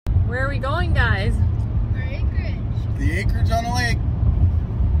Where are we going, guys? Our acreage. The acreage on the lake.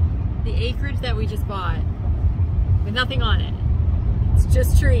 The acreage that we just bought. With nothing on it. It's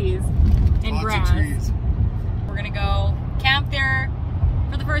just trees and Lots grass. of trees. We're gonna go camp there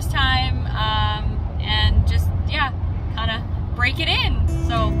for the first time and just, yeah, kind of break it in.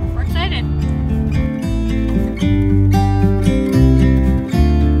 So we're excited.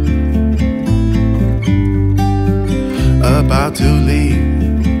 About to leave,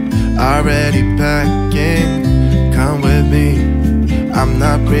 already packing. Come with me, I'm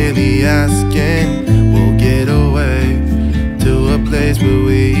not really asking. We'll get away to a place where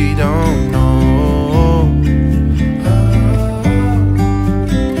we don't know.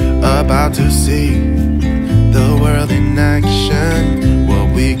 About to see the world in action,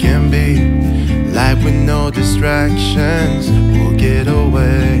 what we can be, life with no distractions. We'll get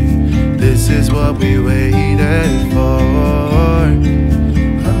away, this is what we waited for.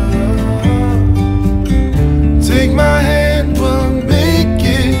 Take my hand, we'll make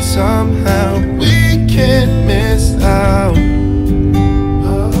it somehow. We can't miss out.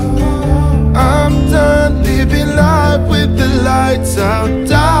 I'm done living life with the lights out,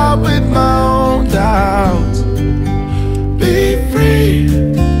 die with my own doubts. Be free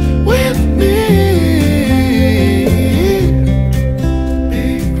with me.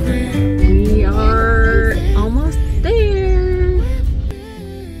 We are almost there.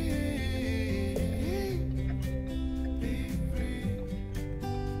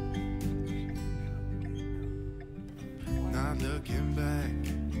 Not looking back,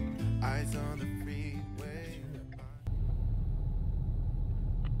 eyes on the freeway.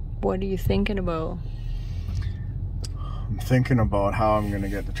 What are you thinking about? I'm thinking about how I'm going to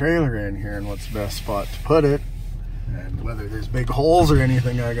get the trailer in here and what's the best spot to put it. And whether there's big holes or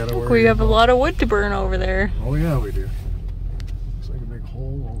anything I got to worry about. We have a lot of wood to burn over there. Oh yeah, we do. Looks like a big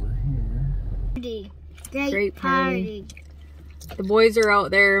hole over here. Great party. The boys are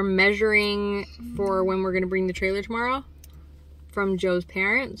out there measuring for when we're going to bring the trailer tomorrow from Joe's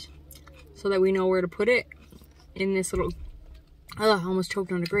parents so that we know where to put it in this little, oh, I almost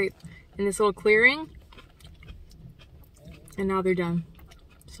choked on a grape, in this little clearing. And now they're done.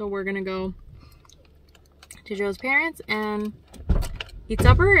 So we're going to go to Joe's parents and eat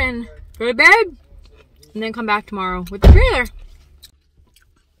supper and go to bed and then come back tomorrow with the trailer.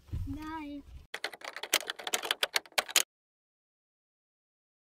 Bye.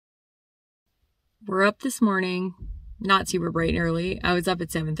 We're up this morning, not super bright and early. I was up at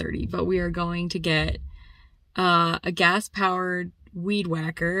 7:30, but we are going to get a gas-powered weed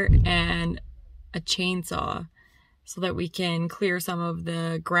whacker and a chainsaw so that we can clear some of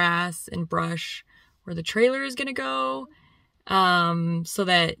the grass and brush where the trailer is going to go, so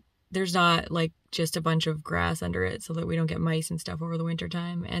that there's not like just a bunch of grass under it, so that we don't get mice and stuff over the winter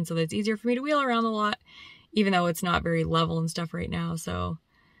time, and so that it's easier for me to wheel around the lot, even though it's not very level and stuff right now. So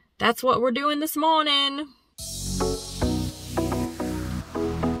that's what we're doing this morning.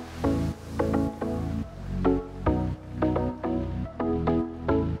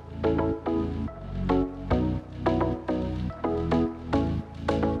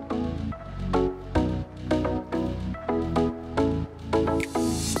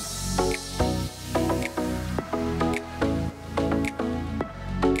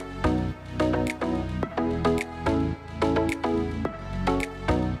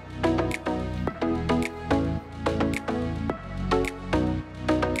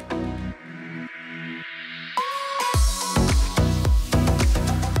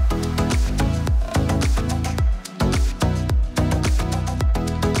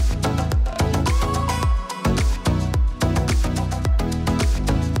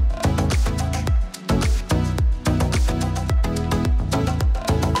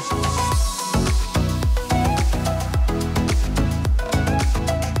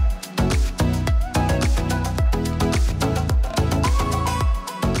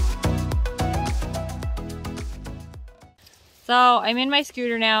 So I'm in my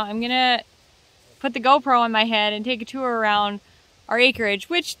scooter now. I'm gonna put the GoPro on my head and take a tour around our acreage,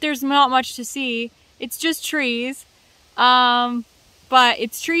 which there's not much to see. It's just trees, but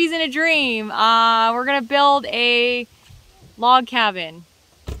it's trees in a dream. We're gonna build a log cabin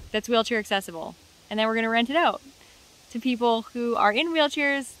that's wheelchair accessible, and then we're gonna rent it out to people who are in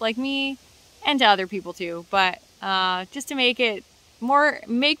wheelchairs like me and to other people too, but just to make it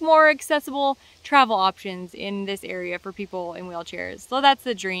more accessible travel options in this area for people in wheelchairs. So that's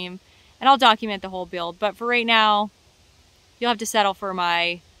the dream, and I'll document the whole build, but for right now you'll have to settle for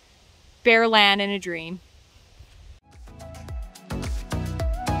my bare land in a dream.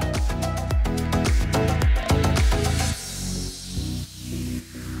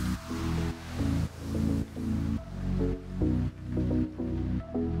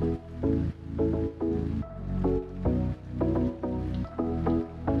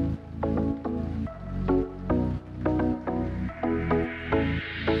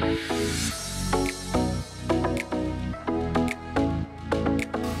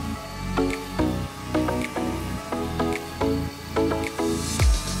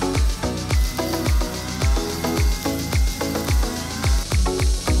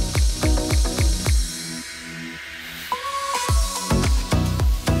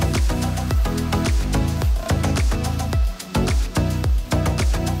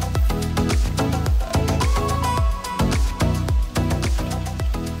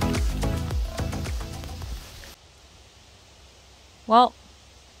 Well,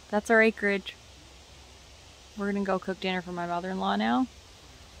 that's our acreage. We're gonna go cook dinner for my mother-in-law now,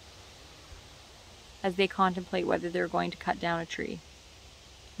 as they contemplate whether they're going to cut down a tree,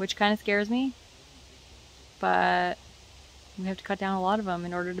 which kind of scares me, but we have to cut down a lot of them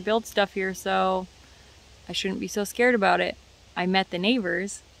in order to build stuff here, so I shouldn't be so scared about it. I met the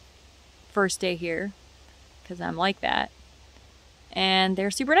neighbors first day here, because I'm like that, and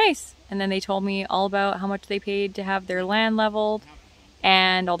they're super nice. And then they told me all about how much they paid to have their land leveled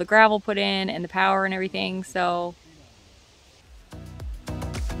and all the gravel put in and the power and everything, so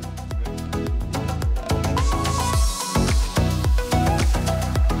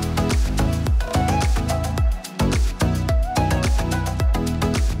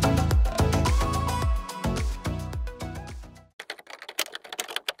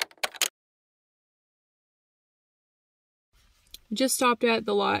just stopped at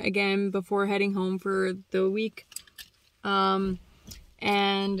the lot again before heading home for the week.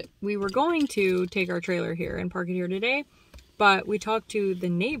 And we were going to take our trailer here and park it here today, but we talked to the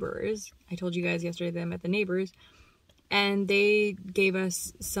neighbors. I told you guys yesterday that I met the neighbors, and they gave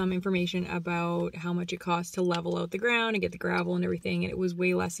us some information about how much it costs to level out the ground and get the gravel and everything, and it was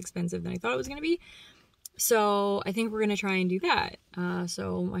way less expensive than I thought it was going to be. So I think we're going to try and do that.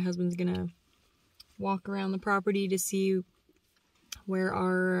 So my husband's going to walk around the property to see where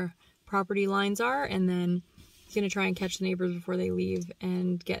our property lines are, and then he's going to try and catch the neighbors before they leave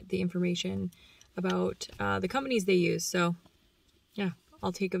and get the information about the companies they use. So yeah,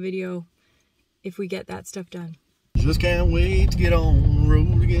 I'll take a video if we get that stuff done. Just can't wait to get on the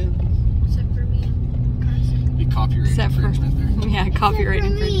road again. Except for me and Carson. Be copyright infringement there. Yeah, copyright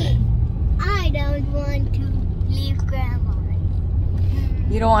infringement. I don't want to leave Grandma.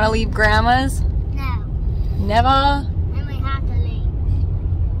 You don't want to leave Grandma's? No. Never? I might have to leave.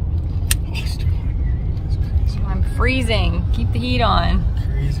 Oh, it's too hot. It's crazy. I'm freezing. Keep the heat on.